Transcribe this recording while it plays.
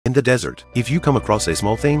In the desert, if you come across a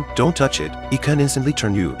small thing, don't touch it. It can instantly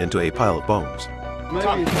turn you into a pile of bones.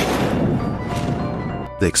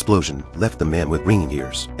 The explosion left the man with ringing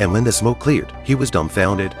ears, and when the smoke cleared, he was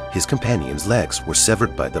dumbfounded. His companion's legs were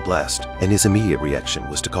severed by the blast, and his immediate reaction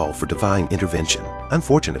was to call for divine intervention.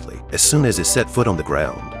 Unfortunately, as soon as he set foot on the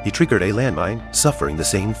ground, he triggered a landmine, suffering the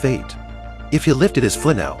same fate. If he lifted his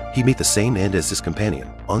foot now, he'd meet the same end as his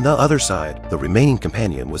companion. On the other side, the remaining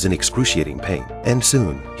companion was in excruciating pain, and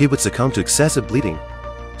soon he would succumb to excessive bleeding.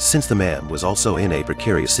 Since the man was also in a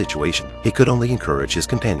precarious situation, he could only encourage his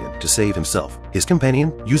companion to save himself. His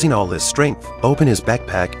companion, using all his strength, opened his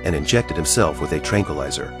backpack and injected himself with a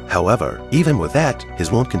tranquilizer. However, even with that,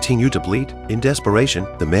 his wound continued to bleed. In desperation,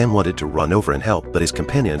 the man wanted to run over and help, but his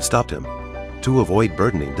companion stopped him. To avoid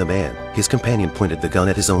burdening the man, his companion pointed the gun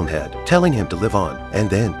at his own head, telling him to live on, and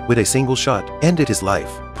then, with a single shot, ended his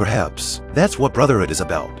life. Perhaps that's what brotherhood is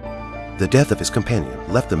about. The death of his companion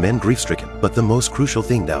left the man grief-stricken, but the most crucial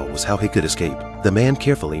thing now was how he could escape. The man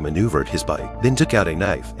carefully maneuvered his body, then took out a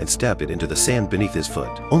knife and stabbed it into the sand beneath his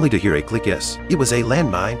foot, only to hear a click. Yes, it was a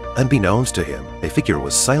landmine. Unbeknownst to him, a figure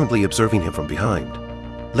was silently observing him from behind.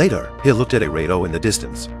 Later, he looked at a radio in the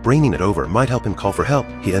distance. Bringing it over might help him call for help.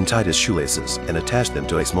 He untied his shoelaces and attached them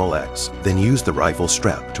to a small axe, then used the rifle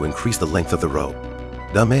strap to increase the length of the rope.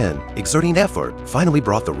 The man, exerting effort, finally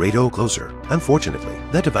brought the radio closer. Unfortunately,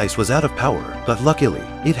 the device was out of power, but luckily,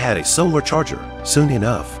 it had a solar charger. Soon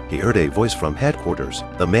enough, he heard a voice from headquarters.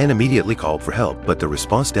 The man immediately called for help, but the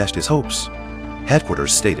response dashed his hopes.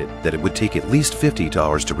 Headquarters stated that it would take at least 50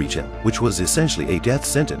 hours to reach him, which was essentially a death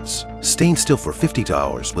sentence. Staying still for 50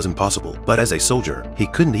 hours was impossible, but as a soldier, he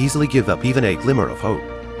couldn't easily give up even a glimmer of hope.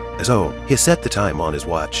 So, he set the time on his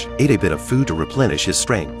watch, ate a bit of food to replenish his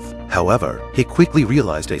strength. However, he quickly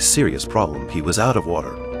realized a serious problem. He was out of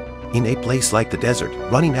water. In a place like the desert,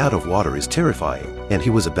 running out of water is terrifying, and he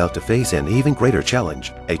was about to face an even greater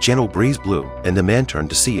challenge. A gentle breeze blew, and the man turned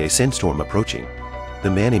to see a sandstorm approaching. The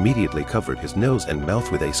man immediately covered his nose and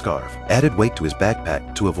mouth with a scarf, added weight to his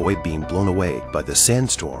backpack to avoid being blown away by the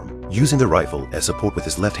sandstorm. Using the rifle as support with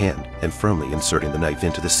his left hand and firmly inserting the knife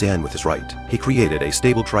into the sand with his right, he created a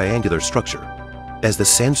stable triangular structure. As the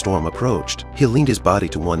sandstorm approached, he leaned his body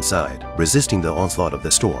to one side, resisting the onslaught of the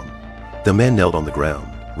storm. The man knelt on the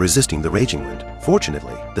ground, resisting the raging wind.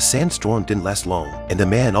 Fortunately, the sandstorm didn't last long, and the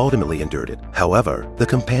man ultimately endured it. However, the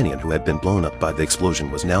companion who had been blown up by the explosion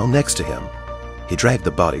was now next to him. He dragged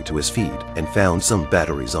the body to his feet and found some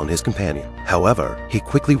batteries on his companion. However, he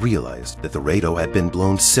quickly realized that the radio had been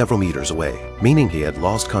blown several meters away, meaning he had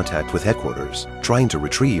lost contact with headquarters. Trying to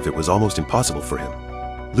retrieve it was almost impossible for him.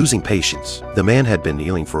 Losing patience, the man had been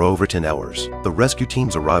kneeling for over 10 hours. The rescue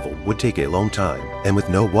team's arrival would take a long time, and with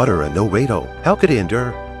no water and no radio, how could he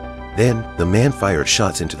endure? Then, the man fired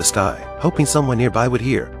shots into the sky, hoping someone nearby would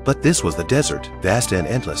hear. But this was the desert, vast and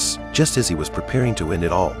endless. Just as he was preparing to end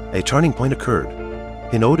it all, a turning point occurred.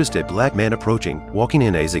 He noticed a black man approaching, walking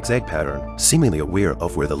in a zigzag pattern, seemingly aware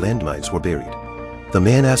of where the landmines were buried. The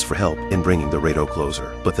man asked for help in bringing the radio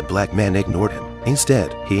closer, but the black man ignored him.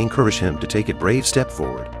 Instead, he encouraged him to take a brave step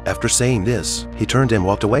forward. After saying this, he turned and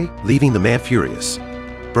walked away, leaving the man furious.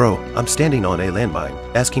 "Bro, I'm standing on a landmine,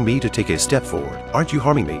 asking me to take a step forward. Aren't you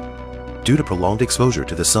harming me?" Due to prolonged exposure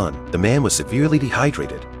to the sun, the man was severely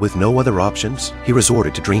dehydrated. With no other options, he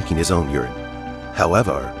resorted to drinking his own urine.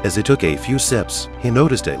 However, as he took a few sips, he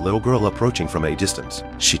noticed a little girl approaching from a distance.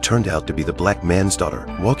 She turned out to be the black man's daughter,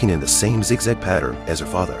 walking in the same zigzag pattern as her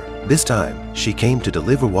father. This time, she came to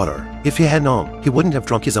deliver water. If he had known, he wouldn't have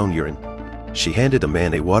drunk his own urine. She handed the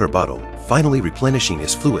man a water bottle, finally replenishing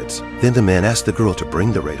his fluids. Then the man asked the girl to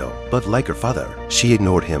bring the radio, but like her father, she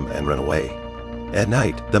ignored him and ran away. At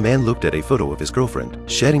night, the man looked at a photo of his girlfriend,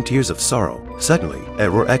 shedding tears of sorrow. Suddenly, a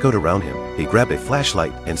roar echoed around him. He grabbed a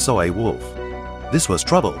flashlight and saw a wolf. This was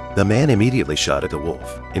trouble. The man immediately shot at the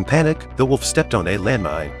wolf. In panic, the wolf stepped on a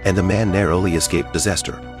landmine, and the man narrowly escaped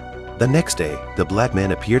disaster. The next day, the black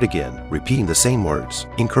man appeared again, repeating the same words,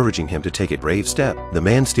 encouraging him to take a brave step. The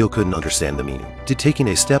man still couldn't understand the meaning. Did taking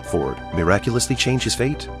a step forward miraculously change his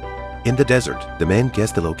fate? In the desert, the man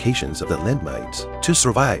guessed the locations of the landmines. To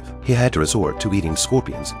survive, he had to resort to eating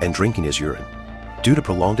scorpions and drinking his urine. Due to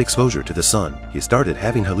prolonged exposure to the sun, he started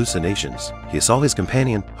having hallucinations. He saw his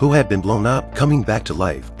companion, who had been blown up, coming back to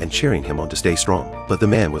life and cheering him on to stay strong. But the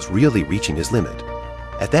man was really reaching his limit.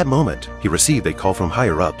 At that moment, he received a call from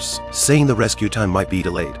higher-ups, saying the rescue time might be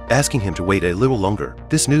delayed, asking him to wait a little longer.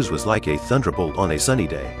 This news was like a thunderbolt on a sunny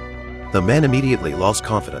day. The man immediately lost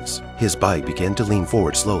confidence. His body began to lean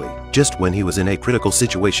forward slowly. Just when he was in a critical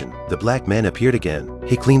situation, the black man appeared again.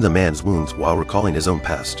 He cleaned the man's wounds while recalling his own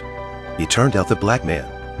past. It turned out the black man,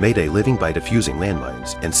 made a living by defusing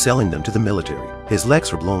landmines and selling them to the military. His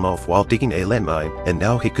legs were blown off while digging a landmine, and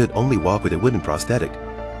now he could only walk with a wooden prosthetic.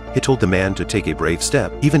 He told the man to take a brave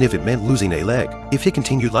step, even if it meant losing a leg. If he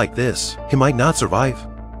continued like this, he might not survive.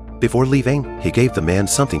 Before leaving, he gave the man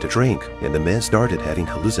something to drink, and the man started having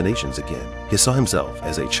hallucinations again. He saw himself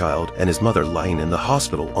as a child and his mother lying in the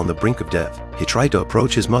hospital on the brink of death. He tried to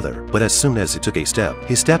approach his mother, but as soon as he took a step,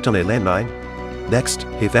 he stepped on a landmine. Next,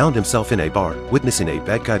 he found himself in a bar, witnessing a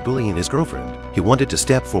bad guy bullying his girlfriend. He wanted to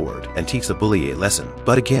step forward and teach the bully a lesson,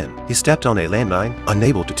 but again, he stepped on a landmine,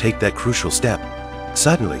 unable to take that crucial step.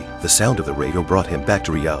 Suddenly, the sound of the radio brought him back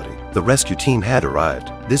to reality. The rescue team had arrived.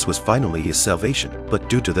 This was finally his salvation, but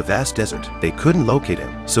due to the vast desert, they couldn't locate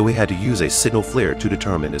him, so he had to use a signal flare to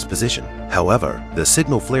determine his position. However, the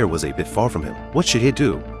signal flare was a bit far from him. What should he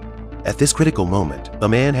do? At this critical moment, the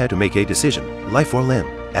man had to make a decision, life or limb.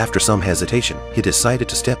 After some hesitation, he decided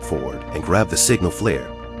to step forward and grab the signal flare.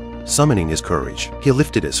 Summoning his courage, he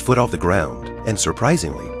lifted his foot off the ground, and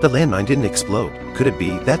surprisingly, the landmine didn't explode. Could it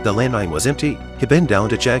be that the landmine was empty? He bent down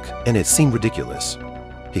to check, and it seemed ridiculous.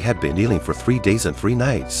 He had been kneeling for 3 days and 3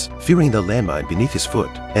 nights, fearing the landmine beneath his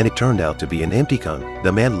foot, and it turned out to be an empty gun.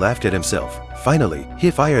 The man laughed at himself. Finally,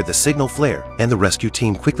 he fired the signal flare, and the rescue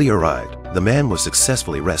team quickly arrived. The man was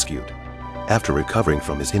successfully rescued. After recovering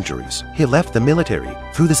from his injuries, he left the military.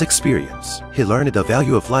 Through this experience, he learned the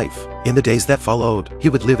value of life. In the days that followed, he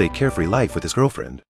would live a carefree life with his girlfriend.